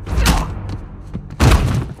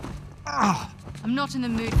 I'm not in the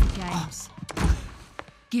mood for games.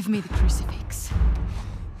 Give me the crucifix.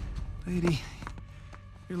 Lady,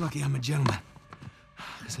 you're lucky I'm a gentleman.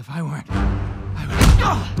 Because if I weren't, I would...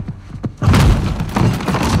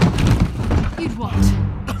 You'd what?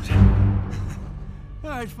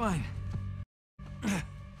 All right, fine.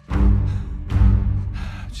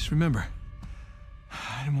 Just remember,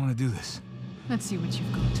 I didn't want to do this. Let's see what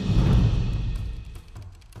you've got.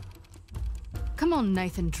 Come on,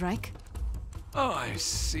 Nathan Drake. Oh, I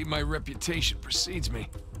see my reputation precedes me.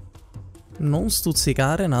 Non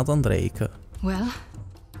stuzzicare Nathan Drake. Well,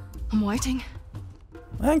 I'm waiting.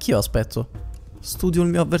 E anch'io aspetto. Studio il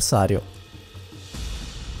mio avversario.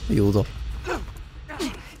 Aiuto.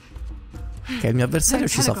 Che il mio avversario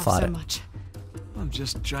ci sa fare. I'm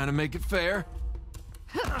just trying to make it fair.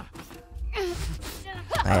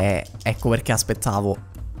 Ecco perché aspettavo.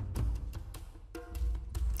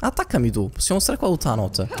 Attaccami tu, possiamo stare qua tutta la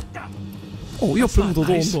notte. Oh, io ho premuto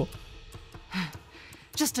tondo.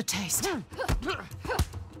 Just a taste.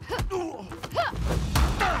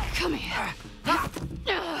 Come here.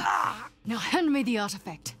 Now hand me the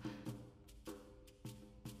artifact.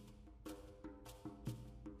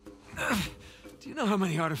 Do you know how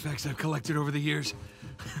many artifacts I've collected over the years?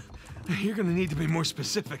 You're gonna need to be more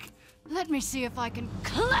specific. Let me see if I can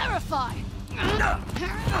clarify.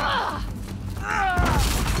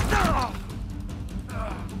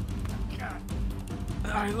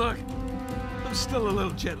 Alright, look. I'm still a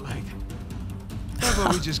little jet-lagged. How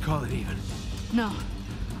about we just call it even? No,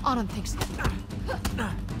 I don't think so.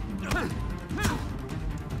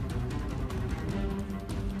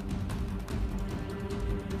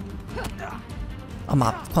 Ah,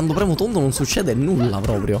 ma quando premo tondo non succede nulla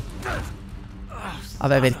proprio.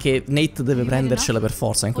 Vabbè, perché Nate deve prendercele per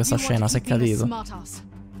forza in questa scena, si è capito.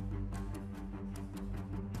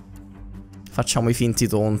 Facciamo i finti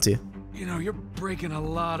tonti. You know, you're breaking a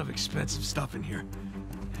lot of expensive stuff in here.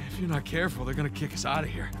 If you're not careful, they're gonna kick us out of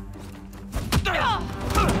here.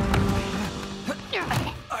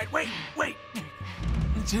 Alright, wait.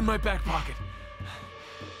 It's in my back pocket.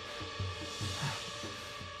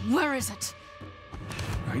 Where is it?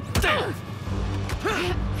 Right there.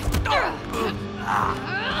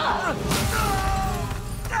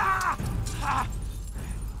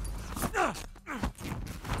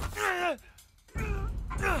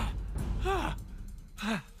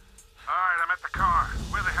 Alright, I'm at the car.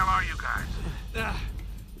 Where the hell are you guys?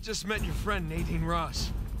 Just met your friend Nadine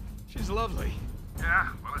Ross. She's lovely. Yeah,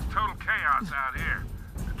 well, it's total chaos out here.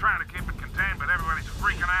 They're trying to keep it contained, but everybody's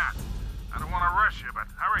freaking out. I don't want to rush you, but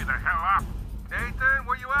hurry the hell up. Nathan,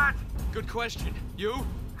 where you at? Good question. You?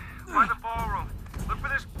 By the ballroom. Look for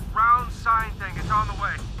this round sign thing. It's on the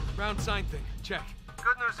way. Round sign thing. Check.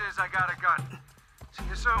 Good news is I got a gun. See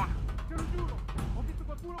you soon.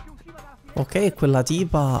 Ok, quella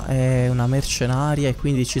tipa è una mercenaria e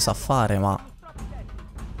quindi ci sa fare, ma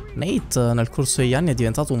Nate nel corso degli anni è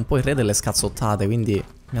diventato un po' il re delle scazzottate, quindi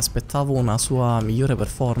mi aspettavo una sua migliore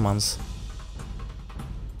performance.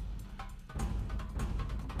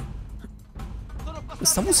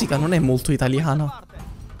 questa musica non è molto italiana.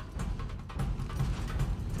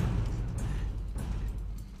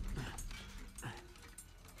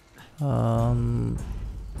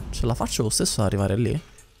 Ce la faccio lo stesso ad arrivare lì?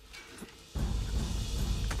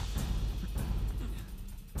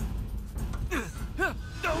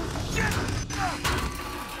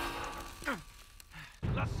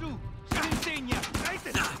 Lassù, sull'insegna!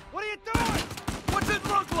 Nathan, what are you doing? What's it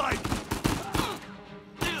look like?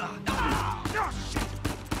 Oh, shit!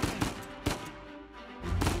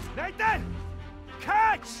 Nathan!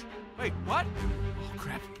 Catch! Wait, what? Oh,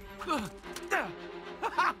 crap.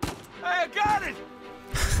 Hey, I got it!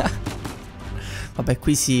 Vabbè,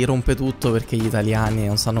 qui si rompe tutto perché gli italiani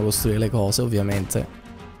non sanno costruire le cose, ovviamente.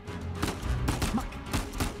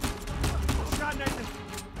 Shot, Nathan.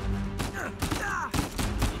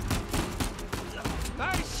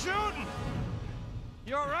 Nice shooting!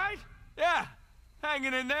 You alright? Yeah,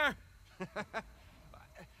 hanging in there.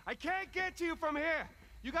 I can't get to you from here.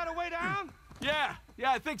 You got a way down? Yeah,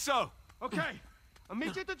 I think so. Okay, I'll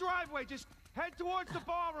meet you at the driveway. Just head towards the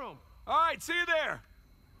ballroom. All right, see you there.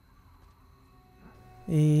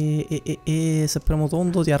 E se premo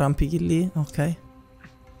tondo ti arrampichi lì? Ok.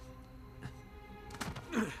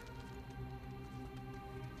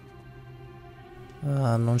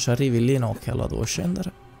 Non ci arrivi lì? No, ok, allora devo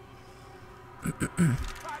scendere.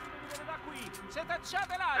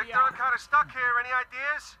 Stuck here. Any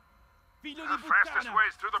ideas? Figlio di puttana.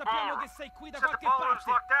 Sappiamo che sei qui da qualche parte.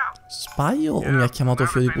 Sbaglio o mi ha chiamato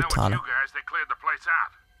figlio di puttana?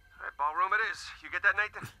 Ballroom it is. You get that,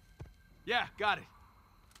 Nathan? Yeah, got it.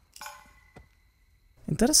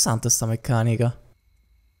 Interessante sta meccanica.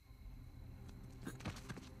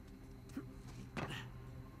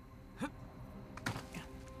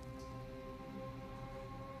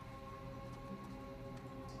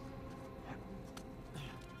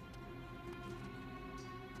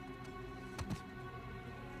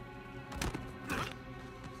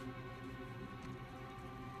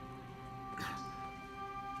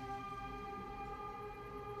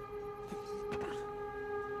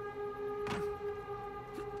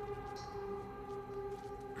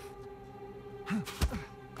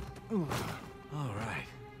 All right.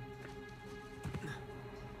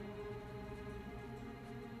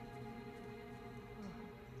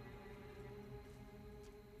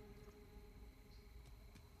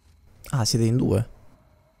 Ah, siete in due?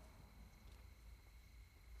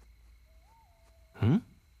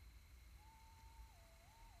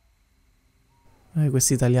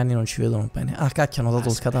 Questi italiani non ci vedono bene. Ah, cacchio, hanno dato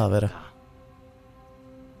il cadavere.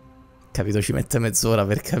 Capito, ci mette mezz'ora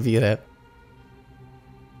per capire.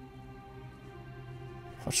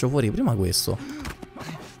 Faccio fuori prima questo,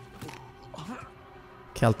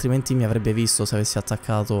 che altrimenti mi avrebbe visto se avessi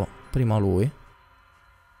attaccato prima lui.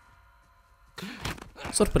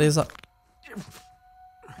 Sorpresa.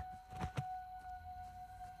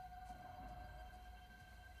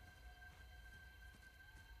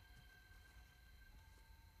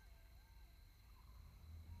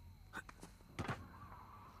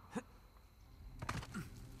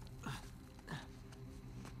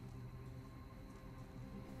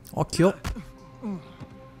 Occhio.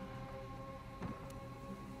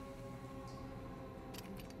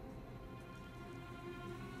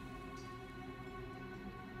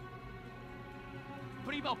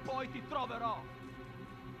 Prima o poi ti troverò.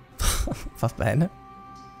 Va bene.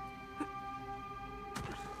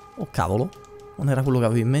 Oh cavolo, non era quello che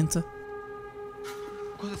avevo in mente?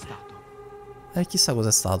 Cos'è stato? Chissà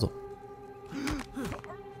cos'è stato.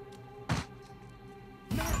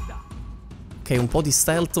 Ok, un po' di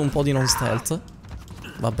stealth, un po' di non stealth.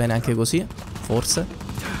 Va bene anche così, forse.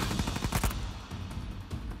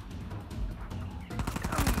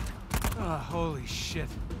 Holy shit.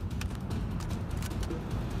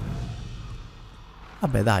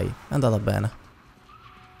 Vabbè dai, è andata bene.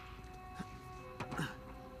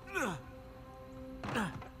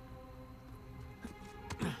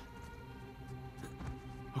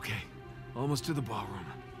 Okay, almost to the ballroom.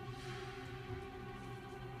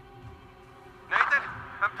 Nathan,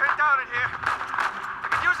 I'm pinned down in here. I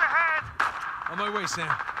could use a hand. On my way, Sam.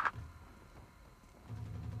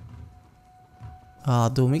 Ah,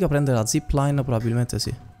 devo mica prendere la zipline? Probabilmente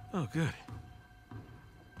sì. Oh, good.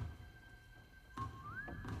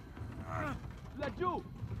 Laggiù!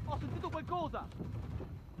 Ho sentito qualcosa!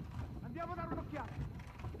 Andiamo a dare un'occhiata!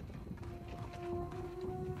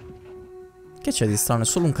 Che c'è di strano? È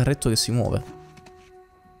solo un carretto che si muove.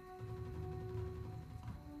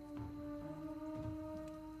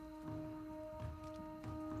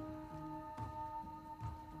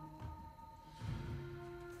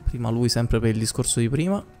 Prima lui sempre per il discorso di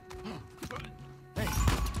prima.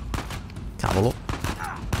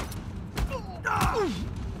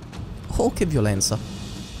 Oh, che violenza.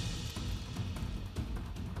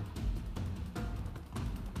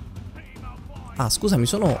 Ah, scusami,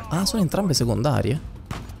 sono... Ah, sono entrambe secondarie.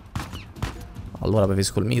 Allora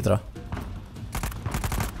preferisco il mitra.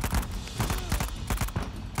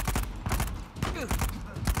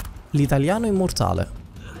 L'italiano immortale.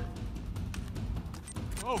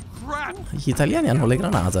 Gli italiani hanno le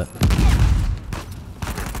granate.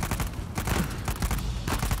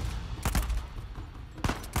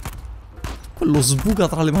 Quello sbuca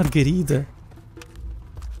tra le margherite.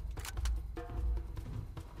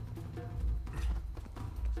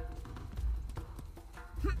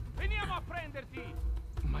 Veniamo a prenderti!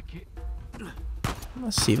 Ma che...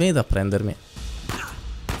 Ma sì, venite a prendermi.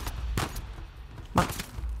 Ma...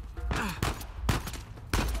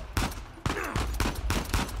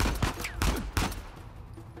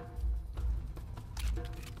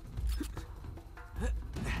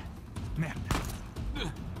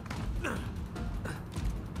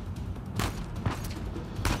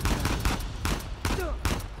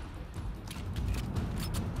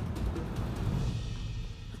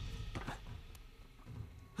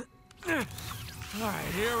 All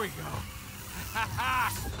right, here we go.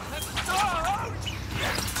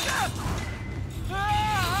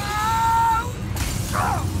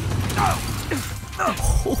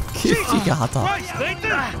 Oh, che figata! Christ,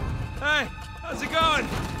 Nathan! Hey, how's it going?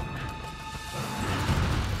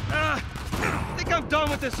 Think I'm done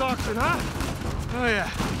with this auction, huh? Oh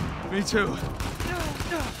yeah, me too.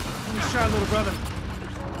 Nice try, little brother.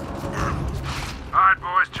 All right,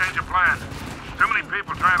 boys, change of plan. Too many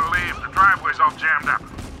people trying to leave. The driveway's all jammed up.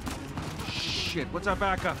 Shit, what's our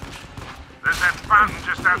backup? There's that fountain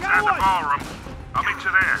just outside the ballroom. I'll meet you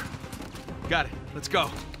there. Got it. Let's go.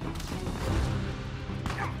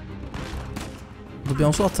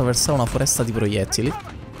 Dobbiamo solo attraversare una foresta di proiettili.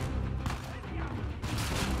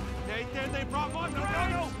 Nathan, they brought one.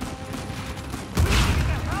 No.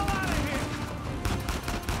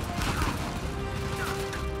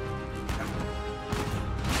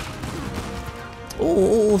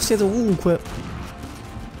 Oh, siete ovunque.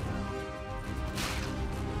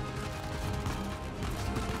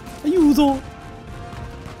 Aiuto.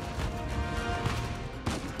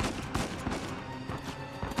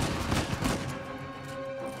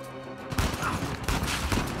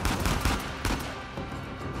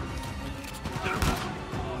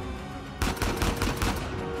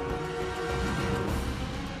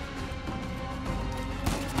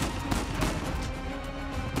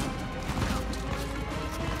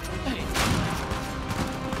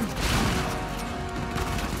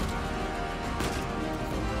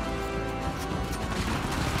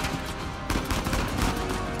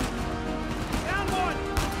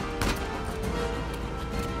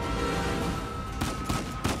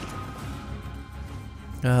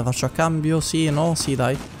 Faccio a cambio? Sì, no? Sì,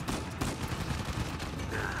 dai.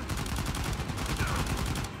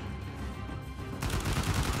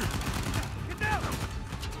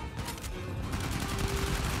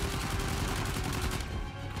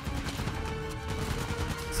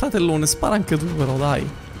 Fratellone, spara anche tu però,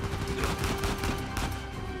 dai.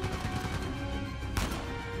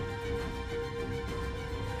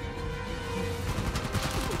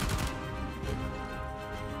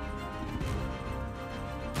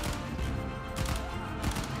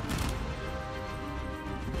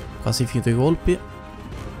 Quasi finito i colpi.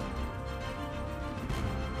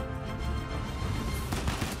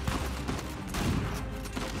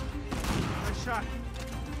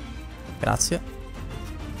 Grazie.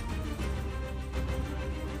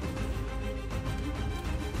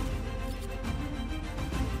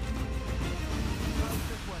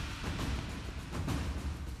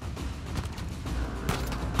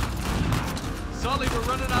 Sully, we're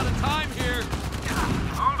running out of time here.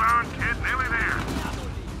 Hold on, kid. Nearly there.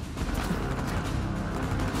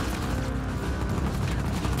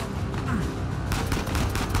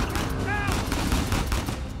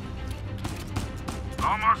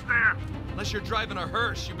 Almost there. Unless you're driving a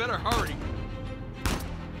hearse, you better hurry.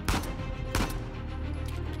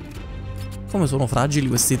 Come sono fragili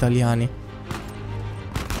questi italiani.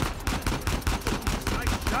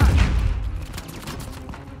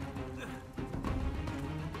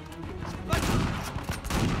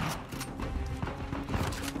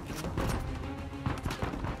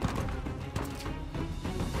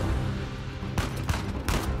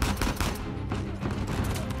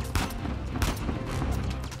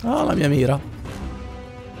 Ah, la mia mira.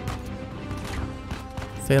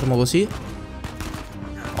 Fermo così.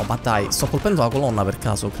 Oh, ma dai, sto colpendo la colonna per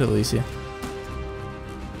caso, credo di sì.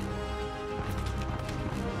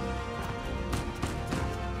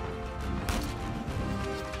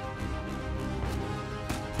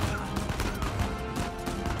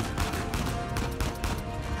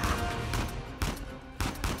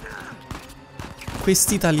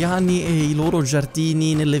 questi italiani e i loro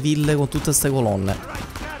giardini nelle ville con tutte ste colonne.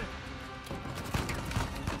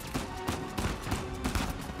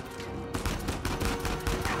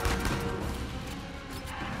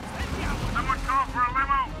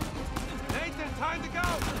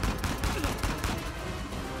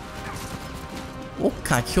 Oh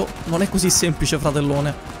cacchio, non è così semplice,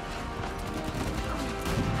 fratellone.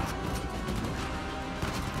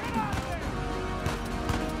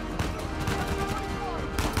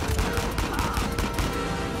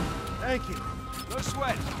 Thank you. No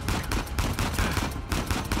sweat.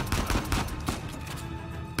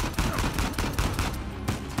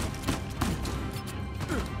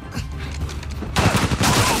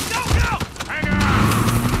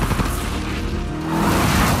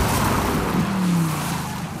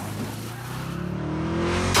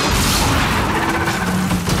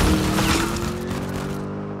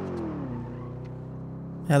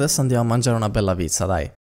 E adesso andiamo a mangiare una bella pizza,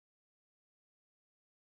 dai.